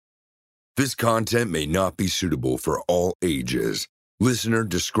This content may not be suitable for all ages. Listener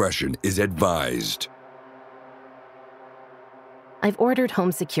discretion is advised. I've ordered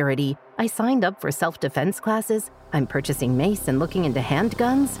home security. I signed up for self-defense classes. I'm purchasing mace and looking into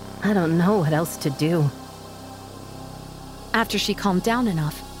handguns. I don't know what else to do. After she calmed down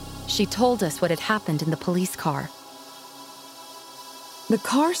enough, she told us what had happened in the police car. The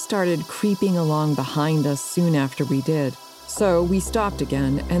car started creeping along behind us soon after we did. So we stopped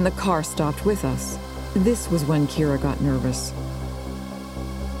again, and the car stopped with us. This was when Kira got nervous.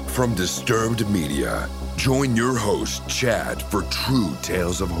 From Disturbed Media, join your host, Chad, for true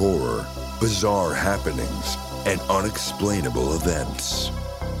tales of horror, bizarre happenings, and unexplainable events.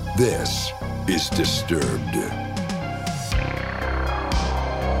 This is Disturbed.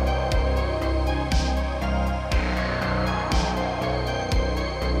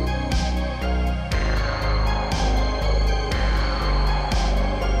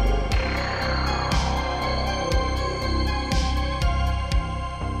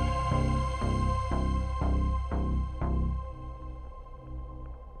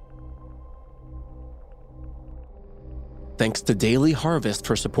 Thanks to Daily Harvest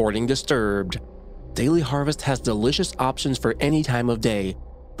for supporting Disturbed. Daily Harvest has delicious options for any time of day.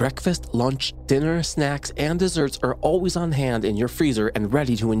 Breakfast, lunch, dinner, snacks, and desserts are always on hand in your freezer and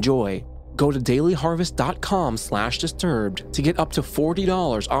ready to enjoy. Go to dailyharvest.com/disturbed to get up to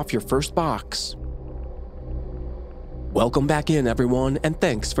 $40 off your first box. Welcome back in, everyone, and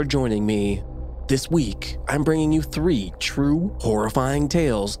thanks for joining me. This week, I'm bringing you 3 true, horrifying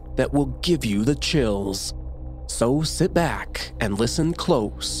tales that will give you the chills. So sit back and listen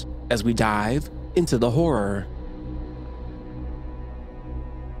close as we dive into the horror.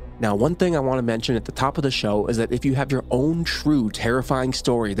 Now, one thing I want to mention at the top of the show is that if you have your own true terrifying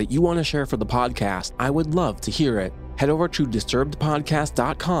story that you want to share for the podcast, I would love to hear it. Head over to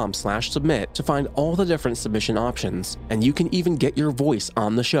disturbedpodcast.com/submit to find all the different submission options, and you can even get your voice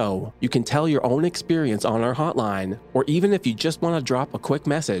on the show. You can tell your own experience on our hotline, or even if you just want to drop a quick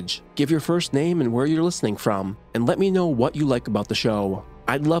message, give your first name and where you're listening from, and let me know what you like about the show.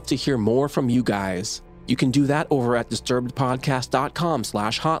 I'd love to hear more from you guys. You can do that over at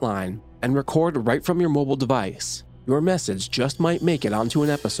disturbedpodcast.com/hotline and record right from your mobile device. Your message just might make it onto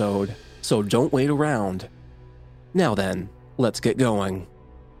an episode, so don't wait around. Now then, let's get going.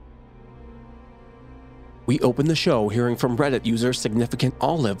 We open the show hearing from Reddit user Significant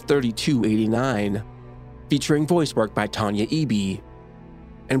Olive 3289, featuring voice work by Tanya Eby,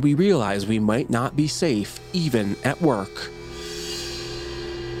 and we realize we might not be safe even at work.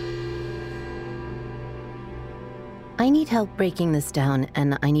 I need help breaking this down,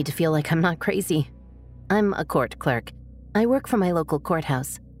 and I need to feel like I'm not crazy. I'm a court clerk. I work for my local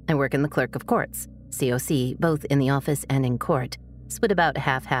courthouse. I work in the clerk of courts, COC, both in the office and in court, split about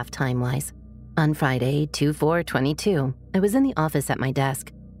half-half time-wise. On Friday, 2/4/22, I was in the office at my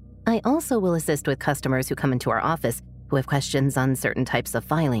desk. I also will assist with customers who come into our office who have questions on certain types of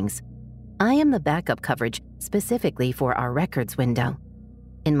filings. I am the backup coverage specifically for our records window.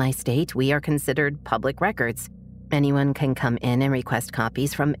 In my state, we are considered public records. Anyone can come in and request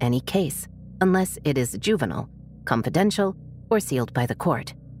copies from any case, unless it is juvenile, confidential, or sealed by the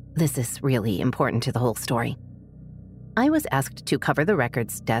court. This is really important to the whole story. I was asked to cover the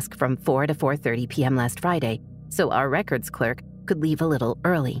records desk from 4 to 4:30 p.m. last Friday, so our records clerk could leave a little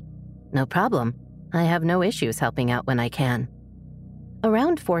early. No problem. I have no issues helping out when I can.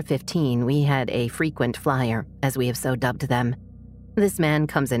 Around 4:15, we had a frequent flyer, as we have so dubbed them. This man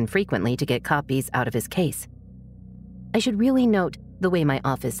comes in frequently to get copies out of his case. I should really note the way my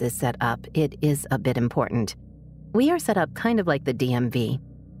office is set up. It is a bit important. We are set up kind of like the DMV.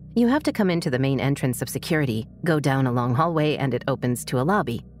 You have to come into the main entrance of security, go down a long hallway, and it opens to a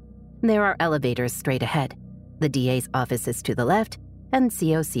lobby. There are elevators straight ahead. The DA's office is to the left, and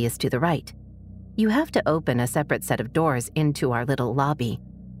COC is to the right. You have to open a separate set of doors into our little lobby.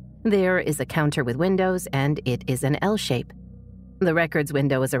 There is a counter with windows, and it is an L shape. The records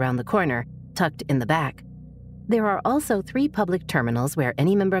window is around the corner, tucked in the back. There are also 3 public terminals where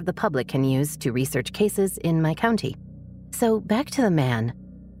any member of the public can use to research cases in my county. So back to the man.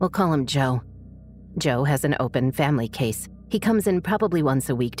 We'll call him Joe. Joe has an open family case. He comes in probably once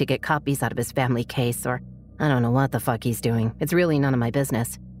a week to get copies out of his family case, or I don't know what the fuck he's doing. It's really none of my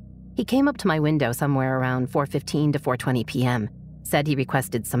business. He came up to my window somewhere around 4:15 to 4:20 p.m., said he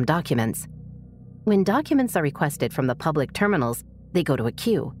requested some documents. When documents are requested from the public terminals, they go to a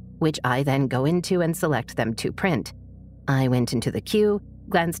queue, which I then go into and select them to print. I went into the queue,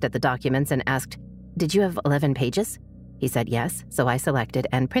 glanced at the documents, and asked, "Did you have 11 pages?" He said yes, so I selected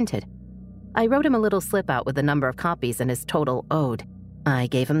and printed. I wrote him a little slip out with the number of copies and his total owed. I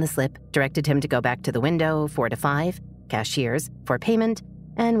gave him the slip, directed him to go back to the window 4 to 5, cashiers, for payment,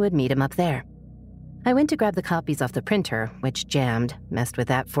 and would meet him up there. I went to grab the copies off the printer, which jammed, messed with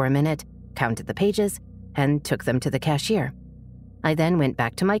that for a minute, counted the pages, and took them to the cashier. I then went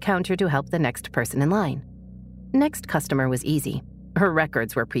back to my counter to help the next person in line. Next customer was easy. Her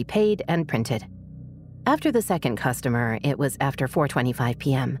records were prepaid and printed. After the second customer, it was after 4:25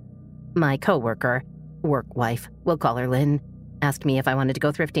 p.m. My coworker, work wife, we'll call her Lynn, asked me if I wanted to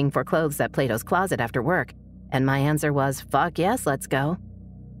go thrifting for clothes at Plato's Closet after work, and my answer was, fuck yes, let's go.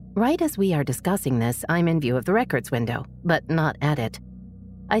 Right as we are discussing this, I'm in view of the records window, but not at it.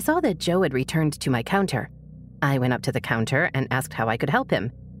 I saw that Joe had returned to my counter. I went up to the counter and asked how I could help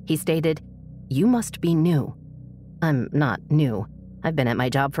him. He stated, "You must be new." I'm not new. I've been at my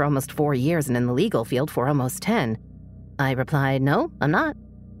job for almost 4 years and in the legal field for almost 10. I replied, "No, I'm not.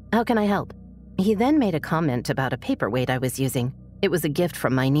 How can I help?" He then made a comment about a paperweight I was using. It was a gift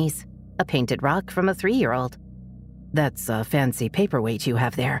from my niece, a painted rock from a 3-year-old. "That's a fancy paperweight you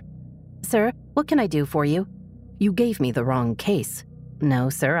have there." "Sir, what can I do for you?" "You gave me the wrong case." "No,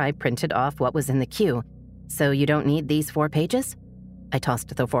 sir, I printed off what was in the queue. So you don't need these 4 pages?" I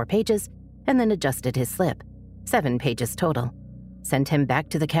tossed the 4 pages and then adjusted his slip. 7 pages total. Sent him back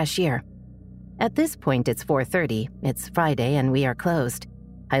to the cashier. At this point, it's 4:30. It's Friday and we are closed.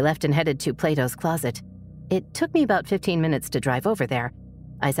 I left and headed to Plato's Closet. It took me about 15 minutes to drive over there.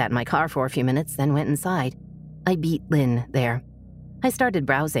 I sat in my car for a few minutes, then went inside. I beat Lynn there. I started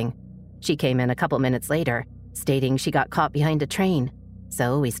browsing. She came in a couple minutes later, stating she got caught behind a train.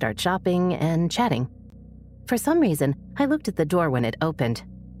 So we start shopping and chatting. For some reason, I looked at the door when it opened.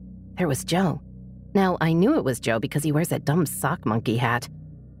 There was Joe. Now, I knew it was Joe because he wears that dumb sock monkey hat.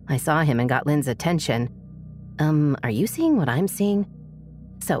 I saw him and got Lynn's attention. Are you seeing what I'm seeing?"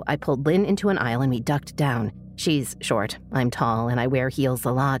 So I pulled Lynn into an aisle and we ducked down. She's short, I'm tall, and I wear heels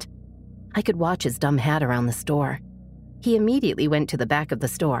a lot. I could watch his dumb hat around the store. He immediately went to the back of the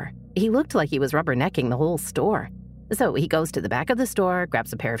store. He looked like he was rubbernecking the whole store. So he goes to the back of the store,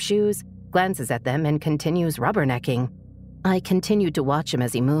 grabs a pair of shoes, glances at them, and continues rubbernecking. I continued to watch him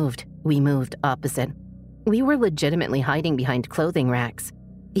as he moved. We moved opposite. We were legitimately hiding behind clothing racks.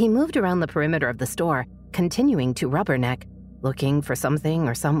 He moved around the perimeter of the store, continuing to rubberneck, looking for something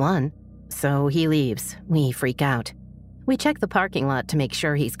or someone. So he leaves. We freak out. We check the parking lot to make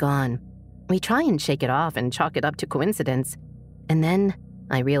sure he's gone. We try and shake it off and chalk it up to coincidence. And then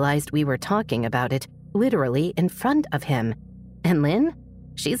I realized we were talking about it, literally in front of him. And Lynn?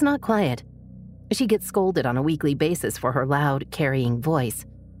 She's not quiet. She gets scolded on a weekly basis for her loud, carrying voice.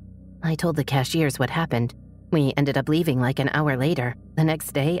 I told the cashiers what happened. We ended up leaving like an hour later. The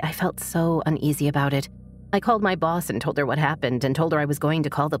next day, I felt so uneasy about it. I called my boss and told her what happened and told her I was going to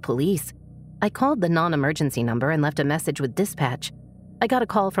call the police. I called the non-emergency number and left a message with dispatch. I got a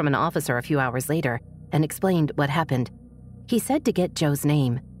call from an officer a few hours later and explained what happened. He said to get Joe's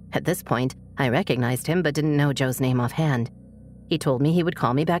name. At this point, I recognized him but didn't know Joe's name offhand. He told me he would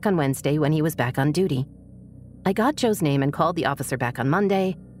call me back on Wednesday when he was back on duty. I got Joe's name and called the officer back on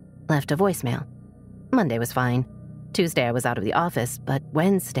Monday, left a voicemail. Monday was fine. Tuesday I was out of the office, but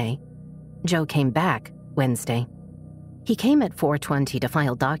Wednesday, Joe came back Wednesday. He came at 4:20 to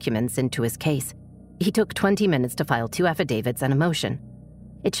file documents into his case. He took 20 minutes to file 2 affidavits and a motion.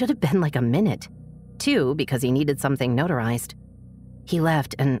 It should have been like a minute. 2 because he needed something notarized. He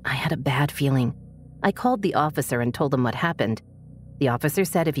left and I had a bad feeling. I called the officer and told him what happened. The officer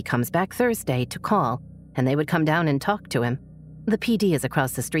said if he comes back Thursday to call, and they would come down and talk to him. The PD is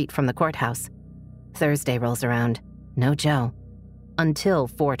across the street from the courthouse. Thursday rolls around. No Joe. Until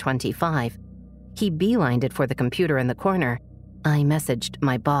 4:25. He beelined it for the computer in the corner. I messaged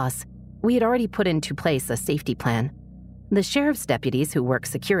my boss. We had already put into place a safety plan. The sheriff's deputies who work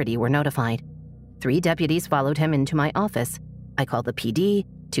security were notified. 3 deputies followed him into my office. I called the PD.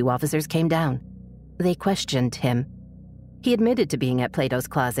 2 officers came down. They questioned him. He admitted to being at Plato's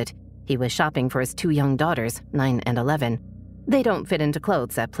Closet. He was shopping for his 2 young daughters, 9 and 11. They don't fit into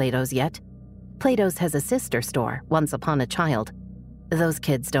clothes at Plato's yet. Plato's has a sister store, Once Upon a Child. Those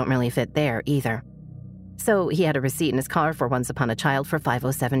kids don't really fit there either. So he had a receipt in his car for Once Upon a Child for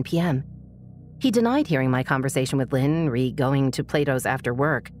 5:07 p.m. He denied hearing my conversation with Lynn going to Plato's after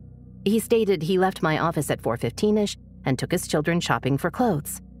work. He stated he left my office at 4:15ish and took his children shopping for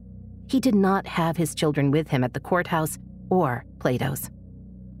clothes. He did not have his children with him at the courthouse or Plato's.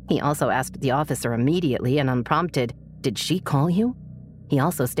 He also asked the officer immediately and unprompted, "Did she call you?" He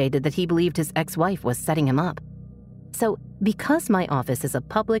also stated that he believed his ex-wife was setting him up. So, because my office is a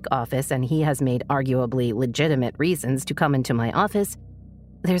public office and he has made arguably legitimate reasons to come into my office,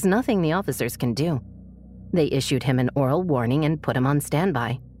 there's nothing the officers can do. They issued him an oral warning and put him on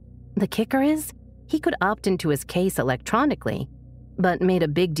standby. The kicker is, he could opt into his case electronically, but made a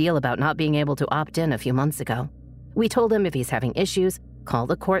big deal about not being able to opt in a few months ago. We told him if he's having issues, call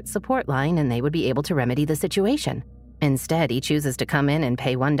the court support line and they would be able to remedy the situation. Instead, he chooses to come in and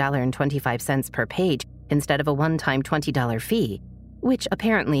pay $1.25 per page instead of a one-time $20 fee, which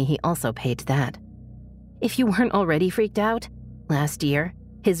apparently he also paid that. If you weren't already freaked out, last year,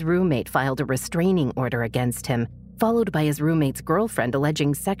 his roommate filed a restraining order against him, followed by his roommate's girlfriend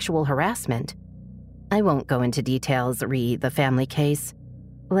alleging sexual harassment. I won't go into details re the family case.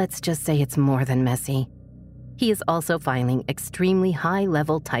 Let's just say it's more than messy. He is also filing extremely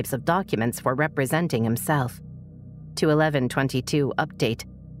high-level types of documents for representing himself. To 11/22 update.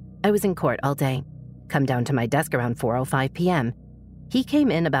 I was in court all day. Come down to my desk around 4:05 p.m. He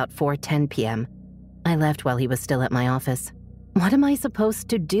came in about 4:10 p.m. I left while he was still at my office. What am I supposed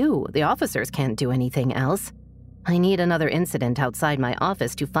to do? The officers can't do anything else. I need another incident outside my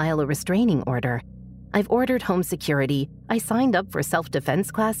office to file a restraining order. I've ordered home security. I signed up for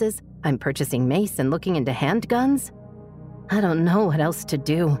self-defense classes. I'm purchasing mace and looking into handguns. I don't know what else to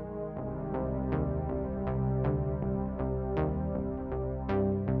do.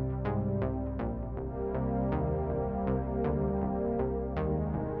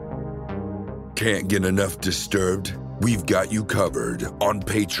 Can't get enough Disturbed? We've got you covered on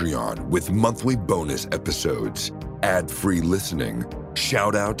Patreon with monthly bonus episodes, ad-free listening,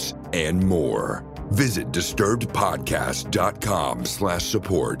 shout-outs, and more. Visit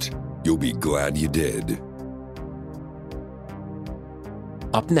disturbedpodcast.com/support. You'll be glad you did.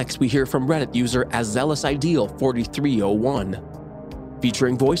 Up next, we hear from Reddit user AsZealousIdeal4301,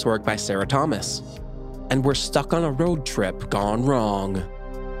 featuring voice work by Sarah Thomas. And we're stuck on a road trip gone wrong.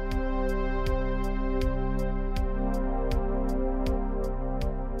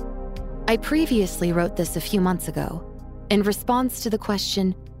 I previously wrote this a few months ago in response to the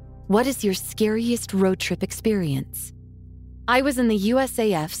question, what is your scariest road trip experience? I was in the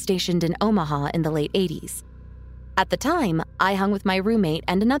USAF stationed in Omaha in the late 80s. At the time, I hung with my roommate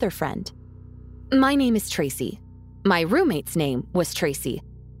and another friend. My name is Tracy. My roommate's name was Tracy.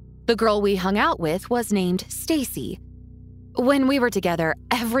 The girl we hung out with was named Stacy. When we were together,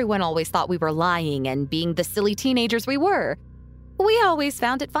 everyone always thought we were lying, and being the silly teenagers we were, we always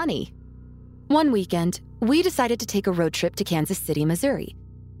found it funny. One weekend, we decided to take a road trip to Kansas City, Missouri.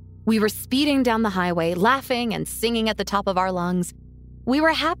 We were speeding down the highway, laughing and singing at the top of our lungs. We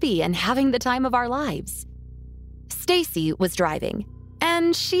were happy and having the time of our lives. Stacy was driving,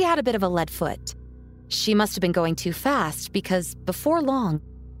 and she had a bit of a lead foot. She must have been going too fast because before long,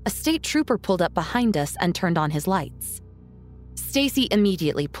 a state trooper pulled up behind us and turned on his lights. Stacy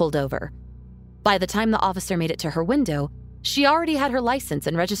immediately pulled over. By the time the officer made it to her window, she already had her license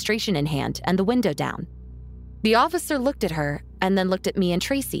and registration in hand and the window down. The officer looked at her and then looked at me and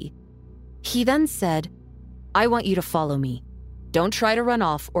Tracy. He then said, "I want you to follow me. Don't try to run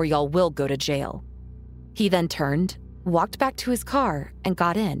off or y'all will go to jail." He then turned, walked back to his car, and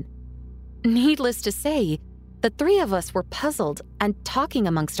got in. Needless to say, the three of us were puzzled and talking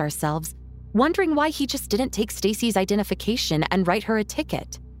amongst ourselves, wondering why he just didn't take Stacy's identification and write her a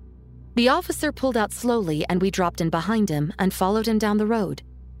ticket. The officer pulled out slowly and we dropped in behind him and followed him down the road.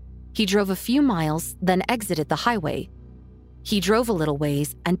 He drove a few miles, then exited the highway. He drove a little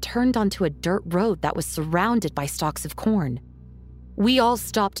ways and turned onto a dirt road that was surrounded by stalks of corn. We all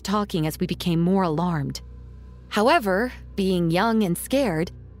stopped talking as we became more alarmed. However, being young and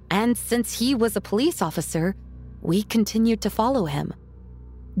scared, and since he was a police officer, we continued to follow him.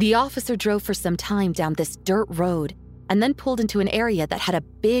 The officer drove for some time down this dirt road and then pulled into an area that had a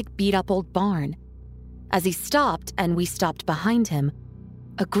big beat-up old barn. As he stopped and we stopped behind him,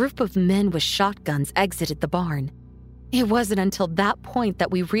 a group of men with shotguns exited the barn. It wasn't until that point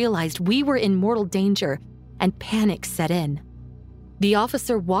that we realized we were in mortal danger and panic set in. The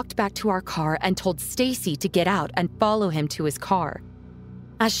officer walked back to our car and told Stacy to get out and follow him to his car.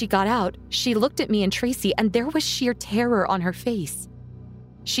 As she got out, she looked at me and Tracy and there was sheer terror on her face.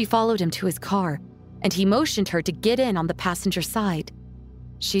 She followed him to his car and he motioned her to get in on the passenger side.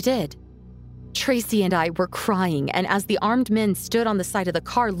 She did. Tracy and I were crying, and as the armed men stood on the side of the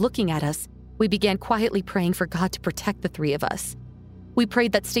car looking at us, we began quietly praying for God to protect the three of us. We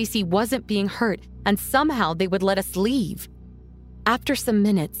prayed that Stacy wasn't being hurt and somehow they would let us leave. After some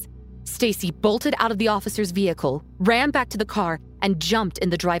minutes, Stacy bolted out of the officer's vehicle, ran back to the car, and jumped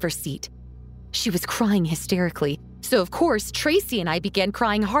in the driver's seat. She was crying hysterically, so of course, Tracy and I began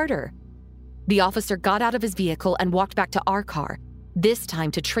crying harder. The officer got out of his vehicle and walked back to our car, this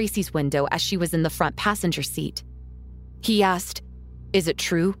time to Tracy's window as she was in the front passenger seat. He asked, "Is it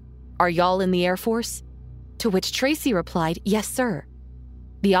true? Are y'all in the Air Force?" To which Tracy replied, "Yes, sir."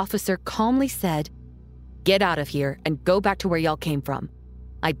 The officer calmly said, "Get out of here and go back to where y'all came from.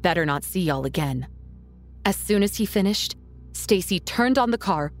 I better not see y'all again." As soon as he finished, Stacy turned on the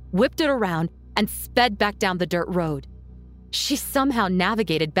car, whipped it around, and sped back down the dirt road. She somehow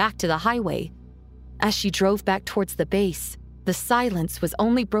navigated back to the highway. As she drove back towards the base, the silence was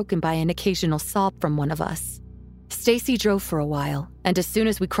only broken by an occasional sob from one of us. Stacy drove for a while, and as soon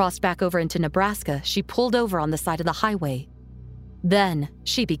as we crossed back over into Nebraska, she pulled over on the side of the highway. Then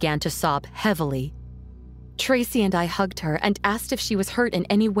she began to sob heavily. Tracy and I hugged her and asked if she was hurt in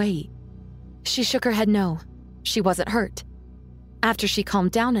any way. She shook her head no, she wasn't hurt. After she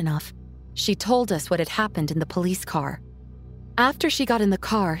calmed down enough, she told us what had happened in the police car. After she got in the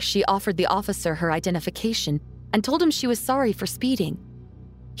car, she offered the officer her identification and told him she was sorry for speeding.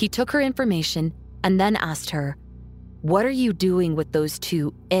 He took her information and then asked her, "What are you doing with those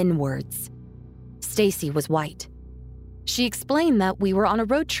two N-words?" Stacy was white. She explained that we were on a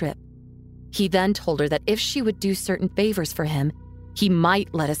road trip. He then told her that if she would do certain favors for him, he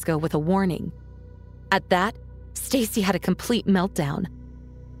might let us go with a warning. At that, Stacy had a complete meltdown.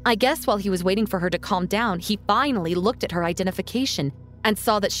 I guess while he was waiting for her to calm down, he finally looked at her identification and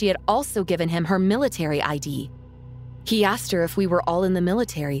saw that she had also given him her military ID. He asked her if we were all in the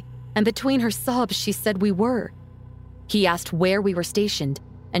military, and between her sobs, she said we were. He asked where we were stationed,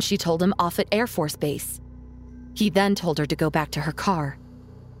 and she told him Offutt Air Force Base. He then told her to go back to her car.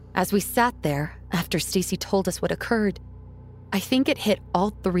 As we sat there, after Stacy told us what occurred, I think it hit all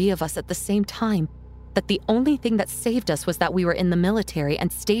three of us at the same time that the only thing that saved us was that we were in the military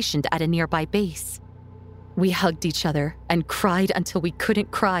and stationed at a nearby base. We hugged each other and cried until we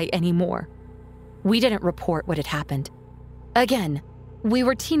couldn't cry anymore. We didn't report what had happened. Again, we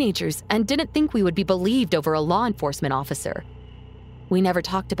were teenagers and didn't think we would be believed over a law enforcement officer. We never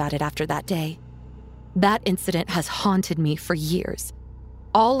talked about it after that day. That incident has haunted me for years.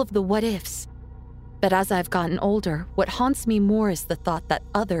 All of the what ifs. But as I've gotten older, what haunts me more is the thought that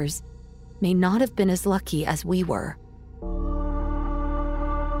others may not have been as lucky as we were.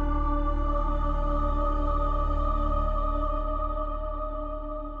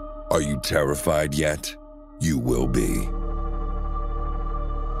 Are you terrified yet? You will be.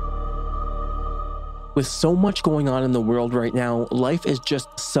 With so much going on in the world right now, life is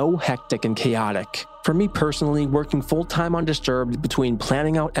just so hectic and chaotic. For me personally, working full-time on Disturbed, between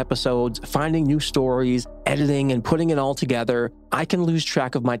planning out episodes, finding new stories, editing, and putting it all together, I can lose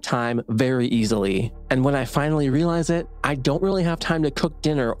track of my time very easily. And when I finally realize it, I don't really have time to cook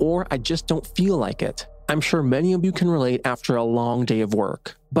dinner, or I just don't feel like it. I'm sure many of you can relate after a long day of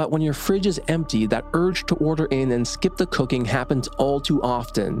work. But when your fridge is empty, that urge to order in and skip the cooking happens all too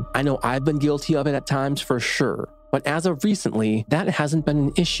often. I know I've been guilty of it at times for sure. But as of recently, that hasn't been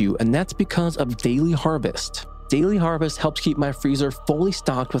an issue, and that's because of Daily Harvest. Daily Harvest helps keep my freezer fully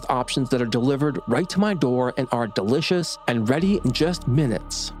stocked with options that are delivered right to my door and are delicious and ready in just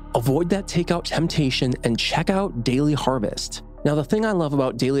minutes. Avoid that takeout temptation and check out Daily Harvest. Now, the thing I love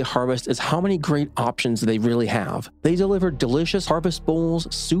about Daily Harvest is how many great options they really have. They deliver delicious harvest bowls,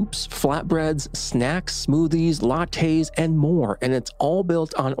 soups, flatbreads, snacks, smoothies, lattes, and more, and it's all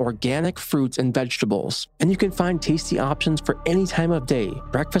built on organic fruits and vegetables. And you can find tasty options for any time of day,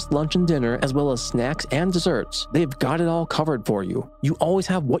 breakfast, lunch, and dinner, as well as snacks and desserts. They've got it all covered for you. You always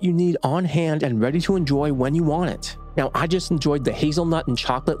have what you need on hand and ready to enjoy when you want it. Now, I just enjoyed the hazelnut and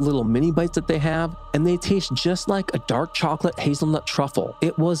chocolate little mini bites that they have, and they taste just like a dark chocolate hazelnut truffle.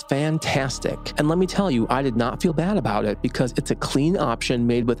 It was fantastic. And let me tell you, I did not feel bad about it because it's a clean option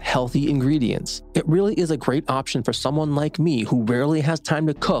made with healthy ingredients. It really is a great option for someone like me who rarely has time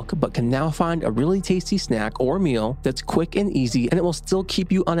to cook but can now find a really tasty snack or meal that's quick and easy, and it will still keep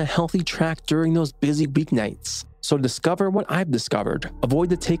you on a healthy track during those busy weeknights. So discover what I've discovered. Avoid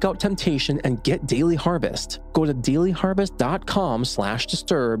the takeout temptation and get Daily Harvest. Go to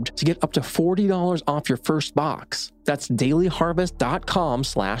dailyharvest.com/disturbed to get up to $40 off your first box. That's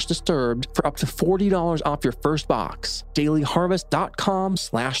dailyharvest.com/disturbed for up to $40 off your first box.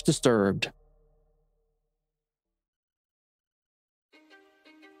 dailyharvest.com/disturbed.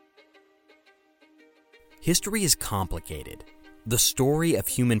 History is complicated. The story of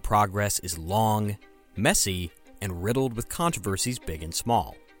human progress is long, messy, and riddled with controversies big and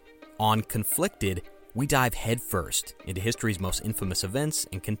small. On Conflicted, we dive headfirst into history's most infamous events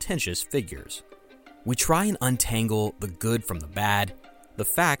and contentious figures. We try and untangle the good from the bad, the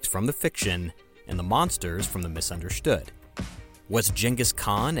fact from the fiction, and the monsters from the misunderstood. Was Genghis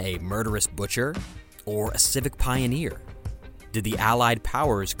Khan a murderous butcher or a civic pioneer? Did the Allied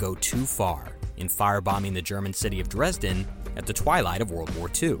powers go too far in firebombing the German city of Dresden at the twilight of World War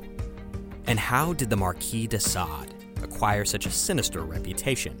II? And how did the Marquis de Sade acquire such a sinister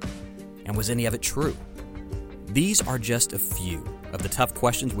reputation? And was any of it true? These are just a few of the tough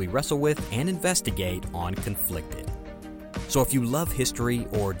questions we wrestle with and investigate on Conflicted. So if you love history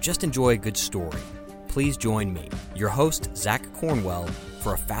or just enjoy a good story, please join me, your host, Zach Cornwell,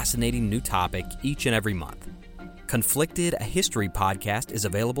 for a fascinating new topic each and every month. Conflicted, a history podcast, is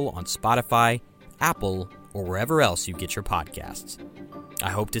available on Spotify, Apple, or wherever else you get your podcasts. I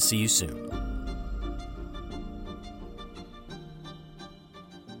hope to see you soon.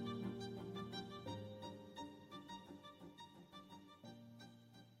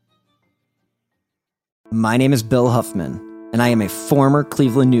 My name is Bill Huffman, and I am a former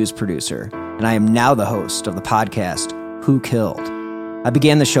Cleveland news producer, and I am now the host of the podcast, Who Killed? I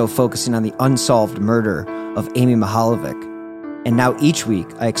began the show focusing on the unsolved murder of Amy Mihaljevic, and now each week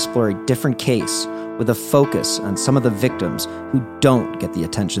I explore a different case with a focus on some of the victims who don't get the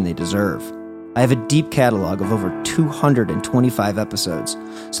attention they deserve. I have a deep catalog of over 225 episodes,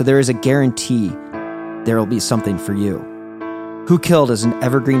 so there is a guarantee there will be something for you. Who Killed is an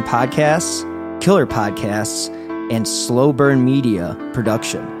evergreen podcast, killer podcasts, and slow burn media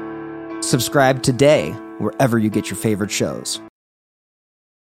production. Subscribe today wherever you get your favorite shows.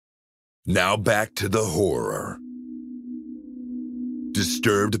 Now back to the horror.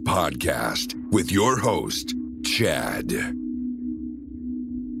 Disturbed Podcast with your host, Chad.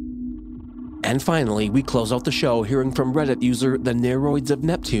 And finally, we close out the show hearing from Reddit user The Neroids of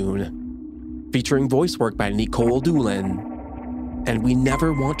Neptune, featuring voice work by Nicole Doolin. And we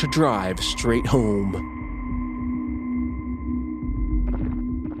never want to drive straight home.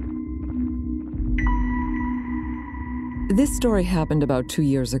 This story happened about 2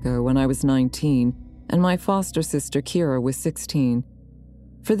 years ago when I was 19, and my foster sister Kira was 16.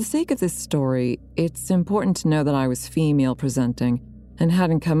 For the sake of this story, it's important to know that I was female presenting and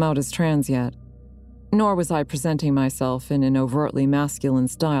hadn't come out as trans yet. Nor was I presenting myself in an overtly masculine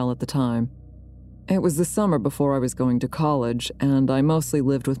style at the time. It was the summer before I was going to college, and I mostly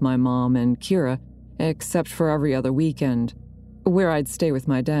lived with my mom and Kira, except for every other weekend, where I'd stay with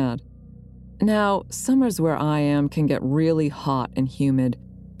my dad. Now, summers where I am can get really hot and humid,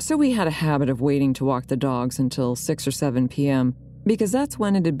 so we had a habit of waiting to walk the dogs until 6 or 7 p.m., because that's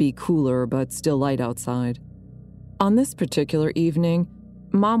when it'd be cooler but still light outside. On this particular evening,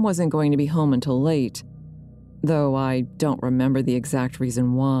 Mom wasn't going to be home until late, though I don't remember the exact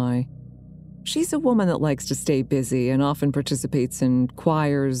reason why. She's a woman that likes to stay busy and often participates in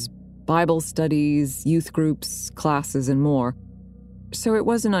choirs, Bible studies, youth groups, classes, and more. So it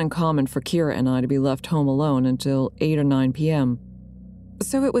wasn't uncommon for Kira and I to be left home alone until 8 or 9 p.m.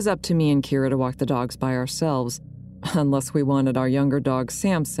 So it was up to me and Kira to walk the dogs by ourselves, unless we wanted our younger dog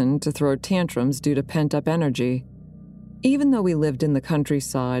Samson to throw tantrums due to pent-up energy. Even though we lived in the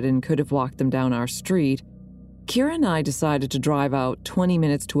countryside and could have walked them down our street, Kira and I decided to drive out 20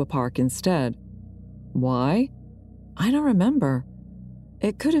 minutes to a park instead. Why? I don't remember.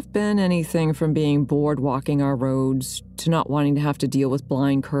 It could have been anything from being bored walking our roads to not wanting to have to deal with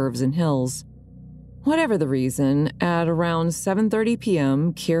blind curves and hills. Whatever the reason, at around 7:30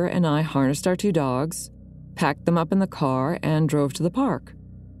 p.m., Kira and I harnessed our 2 dogs, packed them up in the car, and drove to the park.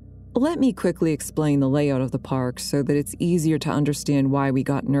 Let me quickly explain the layout of the park so that it's easier to understand why we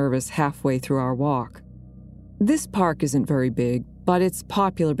got nervous halfway through our walk. This park isn't very big, but it's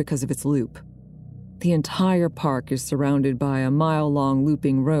popular because of its loop. The entire park is surrounded by a mile-long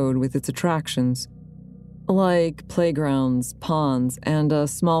looping road with its attractions, like playgrounds, ponds, and a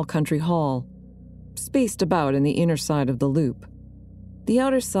small country hall, spaced about in the inner side of the loop. The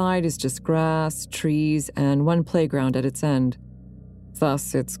outer side is just grass, trees, and one playground at its end.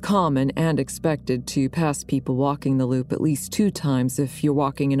 Thus, it's common and expected to pass people walking the loop at least 2 times if you're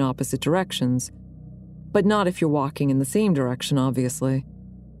walking in opposite directions, but not if you're walking in the same direction, obviously.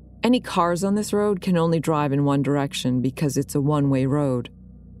 Any cars on this road can only drive in one direction because it's a one-way road.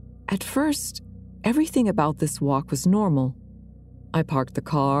 At first, everything about this walk was normal. I parked the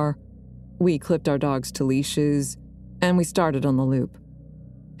car, we clipped our dogs to leashes, and we started on the loop.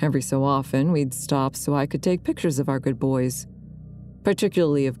 Every so often, we'd stop so I could take pictures of our good boys,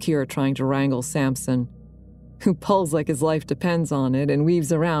 particularly of Kira trying to wrangle Samson, who pulls like his life depends on it and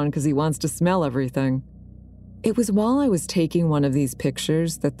weaves around because he wants to smell everything. It was while I was taking one of these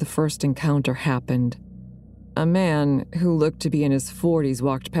pictures that the first encounter happened. A man who looked to be in his 40s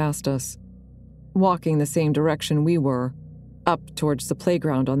walked past us, walking the same direction we were, up towards the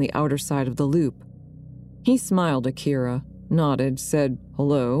playground on the outer side of the loop. He smiled at Kira, nodded, said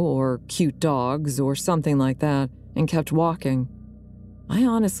hello or cute dogs or something like that, and kept walking. I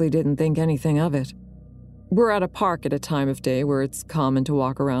honestly didn't think anything of it. We're at a park at a time of day where it's common to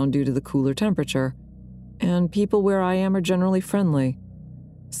walk around due to the cooler temperature, and people where I am are generally friendly.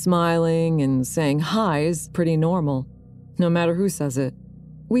 Smiling and saying hi is pretty normal, no matter who says it.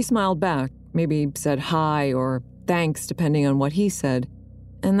 We smiled back, maybe said hi or thanks depending on what he said,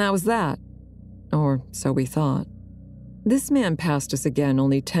 and that was that. Or so we thought. This man passed us again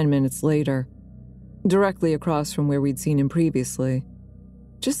only 10 minutes later, directly across from where we'd seen him previously.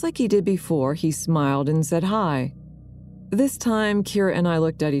 Just like he did before, he smiled and said hi. This time, Kira and I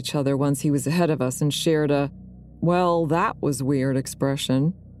looked at each other once he was ahead of us and shared a, "Well, that was weird"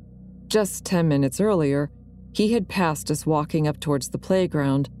 expression. Just 10 minutes earlier, he had passed us walking up towards the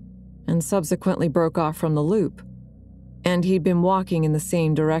playground and subsequently broke off from the loop. And he'd been walking in the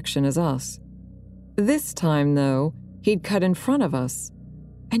same direction as us. This time, though, he'd cut in front of us,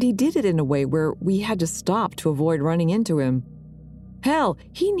 and he did it in a way where we had to stop to avoid running into him. Hell,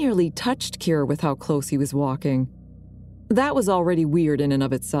 he nearly touched Kira with how close he was walking. That was already weird in and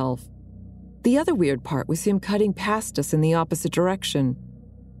of itself. The other weird part was him cutting past us in the opposite direction.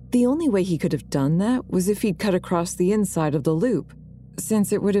 The only way he could have done that was if he'd cut across the inside of the loop,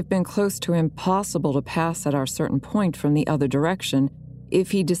 since it would have been close to impossible to pass at our certain point from the other direction if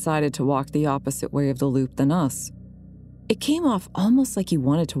he decided to walk the opposite way of the loop than us. It came off almost like he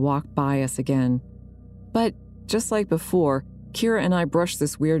wanted to walk by us again. But just like before, Kira and I brushed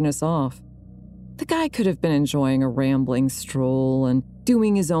this weirdness off. The guy could have been enjoying a rambling stroll and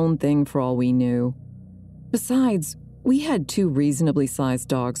doing his own thing for all we knew. Besides, we had 2 reasonably sized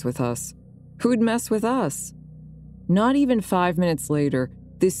dogs with us. Who'd mess with us? Not even 5 minutes later,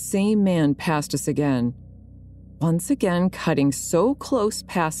 this same man passed us again. Once again, cutting so close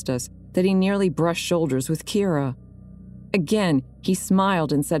past us that he nearly brushed shoulders with Kira. Again, he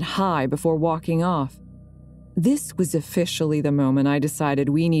smiled and said hi before walking off. This was officially the moment I decided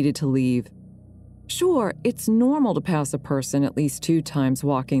we needed to leave. Sure, it's normal to pass a person at least 2 times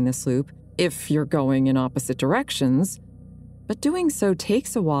walking this loop if you're going in opposite directions, but doing so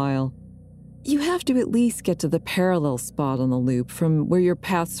takes a while. You have to at least get to the parallel spot on the loop from where your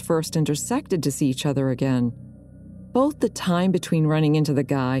paths first intersected to see each other again. Both the time between running into the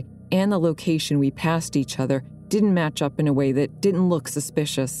guy and the location we passed each other didn't match up in a way that didn't look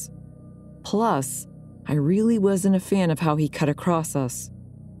suspicious. Plus, I really wasn't a fan of how he cut across us.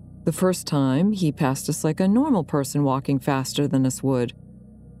 The first time, he passed us like a normal person walking faster than us would,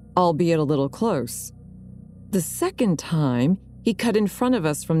 albeit a little close. The second time, he cut in front of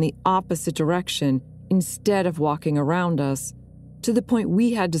us from the opposite direction instead of walking around us, to the point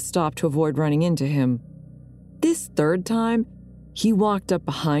we had to stop to avoid running into him. This third time, he walked up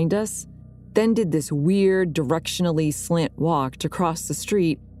behind us, then did this weird directionally slant walk to cross the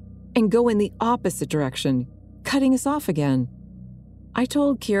street and go in the opposite direction, cutting us off again. I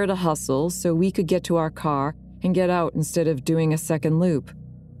told Kira to hustle so we could get to our car and get out instead of doing a second loop.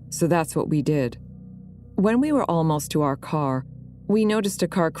 So that's what we did. When we were almost to our car, we noticed a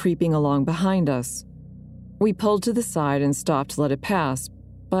car creeping along behind us. We pulled to the side and stopped to let it pass,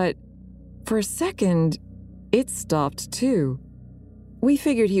 but for a second, it stopped too. We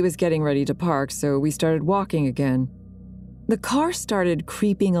figured he was getting ready to park, so we started walking again. The car started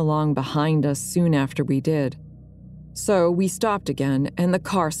creeping along behind us soon after we did. So we stopped again, and the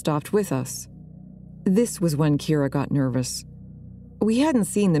car stopped with us. This was when Kira got nervous. We hadn't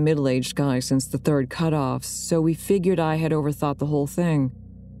seen the middle-aged guy since the third cutoff, so we figured I had overthought the whole thing.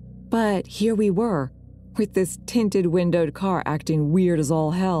 But here we were, with this tinted windowed car acting weird as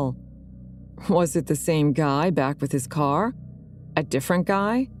all hell. Was it the same guy back with his car? A different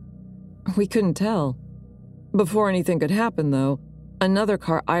guy? We couldn't tell. Before anything could happen, though, another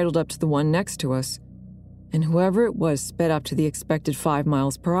car idled up to the one next to us, and whoever it was sped up to the expected 5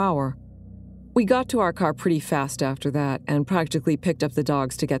 miles per hour. We got to our car pretty fast after that and practically picked up the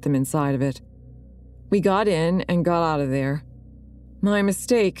dogs to get them inside of it. We got in and got out of there. My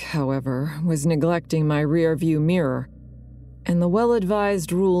mistake, however, was neglecting my rear view mirror, and the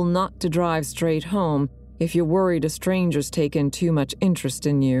well-advised rule not to drive straight home if you're worried a stranger's taken too much interest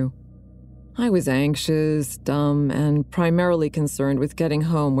in you. I was anxious, dumb, and primarily concerned with getting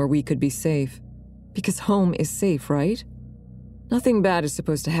home where we could be safe. Because home is safe, right? Nothing bad is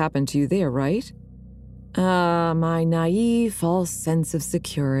supposed to happen to you there, right? My naive, false sense of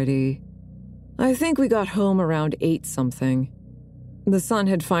security. I think we got home around 8-something. The sun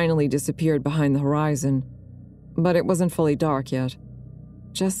had finally disappeared behind the horizon, but it wasn't fully dark yet.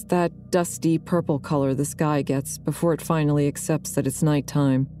 Just that dusty purple color the sky gets before it finally accepts that it's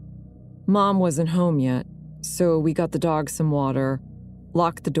nighttime. Mom wasn't home yet, so we got the dogs some water,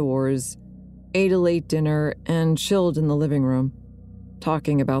 locked the doors, ate a late dinner, and chilled in the living room,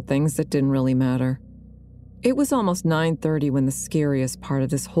 talking about things that didn't really matter. It was almost 9:30 when the scariest part of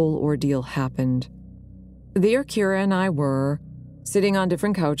this whole ordeal happened. There Kira and I were, sitting on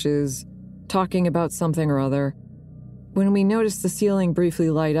different couches, talking about something or other, when we noticed the ceiling briefly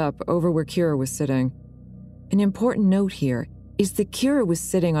light up over where Kira was sitting. An important note here is that Kira was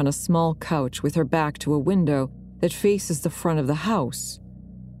sitting on a small couch with her back to a window that faces the front of the house,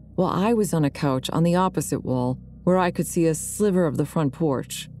 while I was on a couch on the opposite wall where I could see a sliver of the front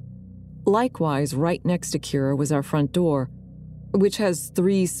porch. Likewise, right next to Kira was our front door, which has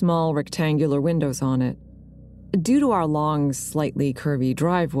 3 small rectangular windows on it. Due to our long, slightly curvy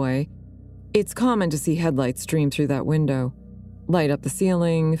driveway, it's common to see headlights stream through that window, light up the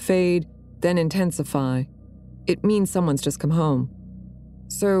ceiling, fade, then intensify. It means someone's just come home.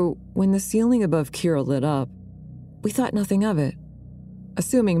 So when the ceiling above Kira lit up, we thought nothing of it,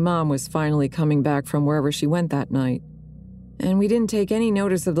 assuming Mom was finally coming back from wherever she went that night. And we didn't take any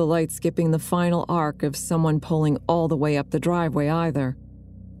notice of the light skipping the final arc of someone pulling all the way up the driveway either.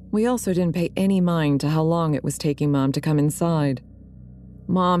 We also didn't pay any mind to how long it was taking Mom to come inside.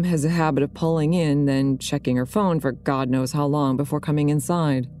 Mom has a habit of pulling in, then checking her phone for God knows how long before coming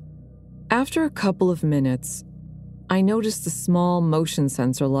inside. After a couple of minutes, I noticed the small motion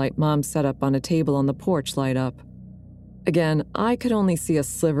sensor light Mom set up on a table on the porch light up. Again, I could only see a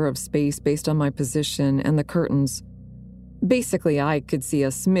sliver of space based on my position and the curtains. Basically, I could see a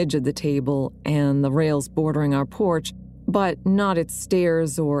smidge of the table and the rails bordering our porch, but not its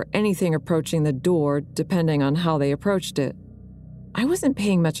stairs or anything approaching the door, depending on how they approached it. I wasn't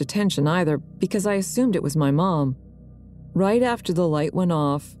paying much attention either because I assumed it was my mom. Right after the light went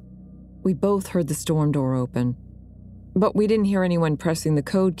off, we both heard the storm door open. But we didn't hear anyone pressing the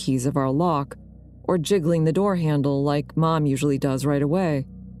code keys of our lock or jiggling the door handle like Mom usually does right away.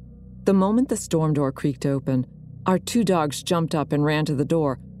 The moment the storm door creaked open, our 2 dogs jumped up and ran to the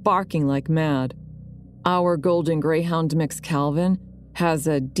door, barking like mad. Our golden greyhound mix Calvin has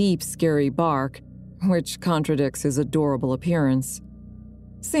a deep, scary bark, which contradicts his adorable appearance.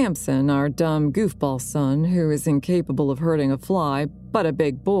 Samson, our dumb goofball son, who is incapable of hurting a fly, but a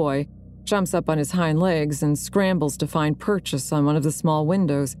big boy, jumps up on his hind legs and scrambles to find purchase on one of the small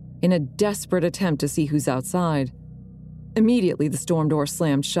windows in a desperate attempt to see who's outside. Immediately, the storm door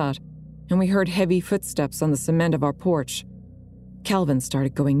slammed shut, and we heard heavy footsteps on the cement of our porch. Calvin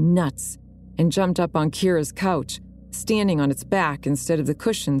started going nuts and jumped up on Kira's couch, standing on its back instead of the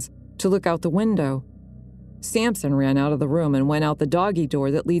cushions, to look out the window. Samson ran out of the room and went out the doggy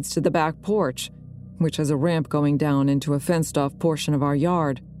door that leads to the back porch, which has a ramp going down into a fenced-off portion of our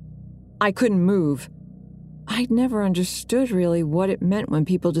yard. I couldn't move. I'd never understood really what it meant when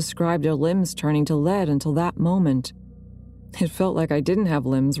people described their limbs turning to lead until that moment. It felt like I didn't have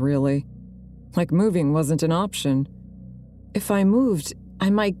limbs, really. Like moving wasn't an option. If I moved, I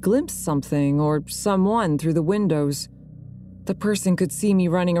might glimpse something or someone through the windows. The person could see me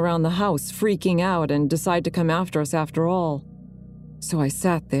running around the house, freaking out, and decide to come after us after all. So I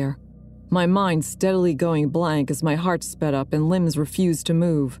sat there, my mind steadily going blank as my heart sped up and limbs refused to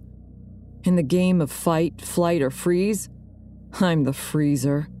move. In the game of fight, flight, or freeze, I'm the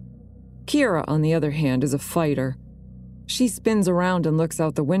freezer. Kira, on the other hand, is a fighter. She spins around and looks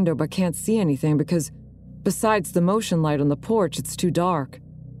out the window but can't see anything because, besides the motion light on the porch, it's too dark.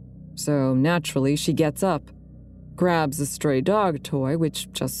 So naturally, she gets up, grabs a stray dog toy,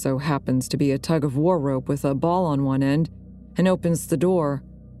 which just so happens to be a tug-of-war rope with a ball on one end, and opens the door.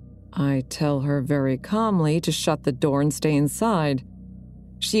 I tell her very calmly to shut the door and stay inside.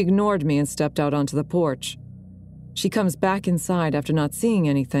 She ignored me and stepped out onto the porch. She comes back inside after not seeing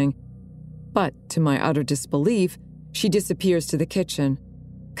anything, but to my utter disbelief, she disappears to the kitchen,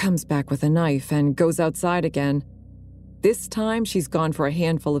 comes back with a knife, and goes outside again. This time, she's gone for a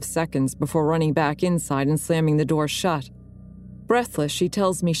handful of seconds before running back inside and slamming the door shut. Breathless, she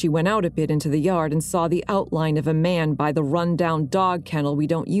tells me she went out a bit into the yard and saw the outline of a man by the run-down dog kennel we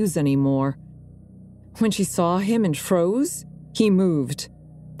don't use anymore. When she saw him and froze, he moved.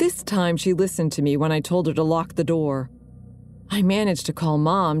 This time, she listened to me when I told her to lock the door. I managed to call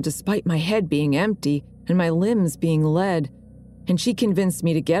Mom despite my head being empty and my limbs being lead, and she convinced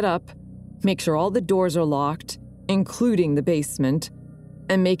me to get up, make sure all the doors are locked, including the basement,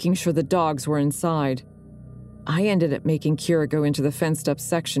 and making sure the dogs were inside. I ended up making Kira go into the fenced-up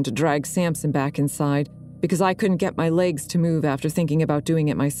section to drag Samson back inside because I couldn't get my legs to move after thinking about doing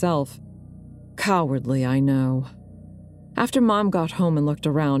it myself. Cowardly, I know. After Mom got home and looked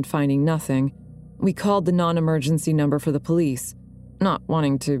around, finding nothing, we called the non-emergency number for the police, not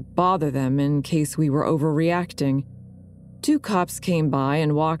wanting to bother them in case we were overreacting. 2 cops came by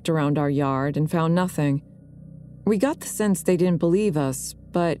and walked around our yard and found nothing. We got the sense they didn't believe us,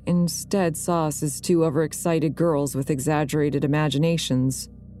 but instead saw us as two overexcited girls with exaggerated imaginations.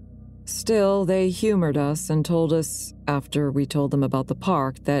 Still, they humored us and told us, after we told them about the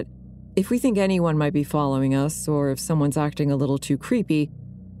park, that if we think anyone might be following us or if someone's acting a little too creepy,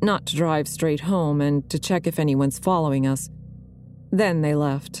 not to drive straight home and to check if anyone's following us. Then they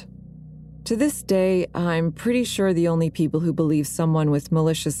left. To this day, I'm pretty sure the only people who believe someone with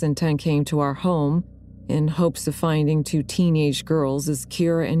malicious intent came to our home in hopes of finding two teenage girls is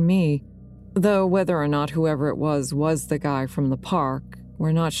Kira and me. Though whether or not whoever it was the guy from the park,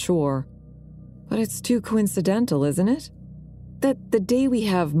 we're not sure. But it's too coincidental, isn't it? That the day we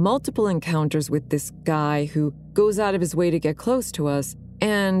have multiple encounters with this guy who goes out of his way to get close to us,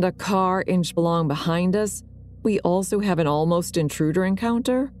 and a car inch along behind us, we also have an almost intruder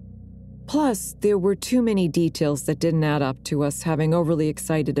encounter? Plus, there were too many details that didn't add up to us having overly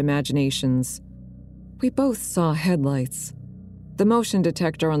excited imaginations. We both saw headlights. The motion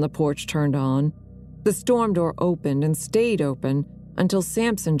detector on the porch turned on. The storm door opened and stayed open until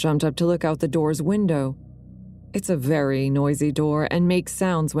Samson jumped up to look out the door's window. It's a very noisy door and makes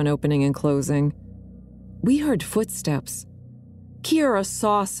sounds when opening and closing. We heard footsteps. Kira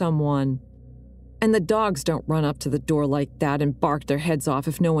saw someone. And the dogs don't run up to the door like that and bark their heads off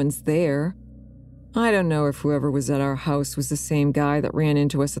if no one's there. I don't know if whoever was at our house was the same guy that ran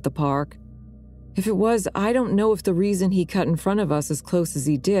into us at the park. If it was, I don't know if the reason he cut in front of us as close as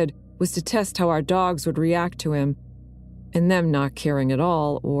he did was to test how our dogs would react to him. And them not caring at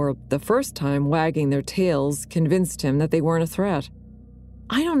all, or the first time wagging their tails, convinced him that they weren't a threat.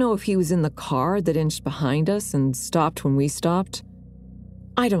 I don't know if he was in the car that inched behind us and stopped when we stopped.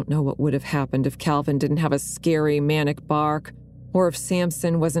 I don't know what would have happened if Calvin didn't have a scary, manic bark, or if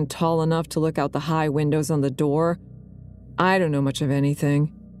Samson wasn't tall enough to look out the high windows on the door. I don't know much of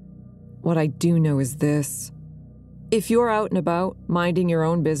anything. What I do know is this. If you're out and about, minding your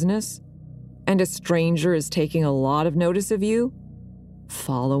own business, and a stranger is taking a lot of notice of you,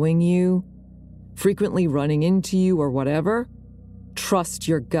 following you, frequently running into you or whatever, trust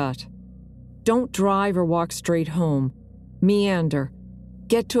your gut. Don't drive or walk straight home. Meander.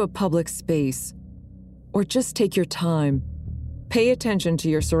 Get to a public space. Or just take your time. Pay attention to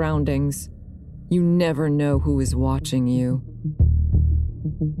your surroundings. You never know who is watching you.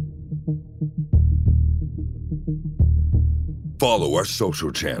 Follow our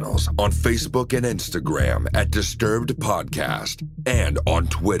social channels on Facebook and Instagram at Disturbed Podcast and on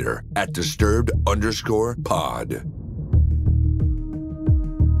Twitter at Disturbed_pod.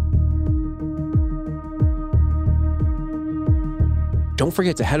 Don't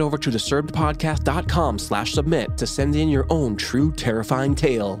forget to head over to disturbedpodcast.com/submit to send in your own true terrifying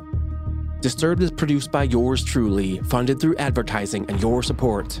tale. Disturbed is produced by yours truly, funded through advertising and your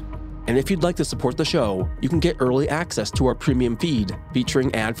support. And if you'd like to support the show, you can get early access to our premium feed,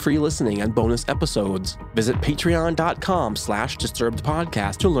 featuring ad-free listening and bonus episodes. Visit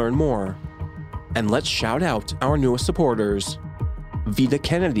patreon.com/disturbedpodcast to learn more. And let's shout out our newest supporters: Vita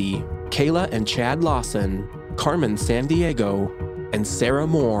Kennedy, Kayla and Chad Lawson, Carmen San Diego, and Sarah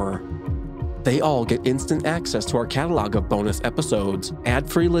Moore. They all get instant access to our catalog of bonus episodes,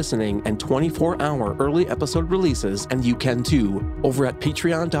 ad-free listening, and 24-hour early episode releases, and you can too, over at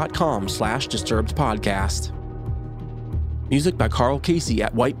patreon.com/disturbedpodcast. Music by Carl Casey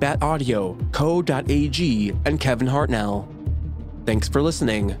at White Bat Audio, Co.ag, and Kevin Hartnell. Thanks for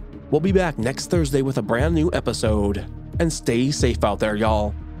listening. We'll be back next Thursday with a brand new episode. And stay safe out there,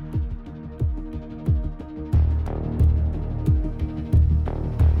 y'all.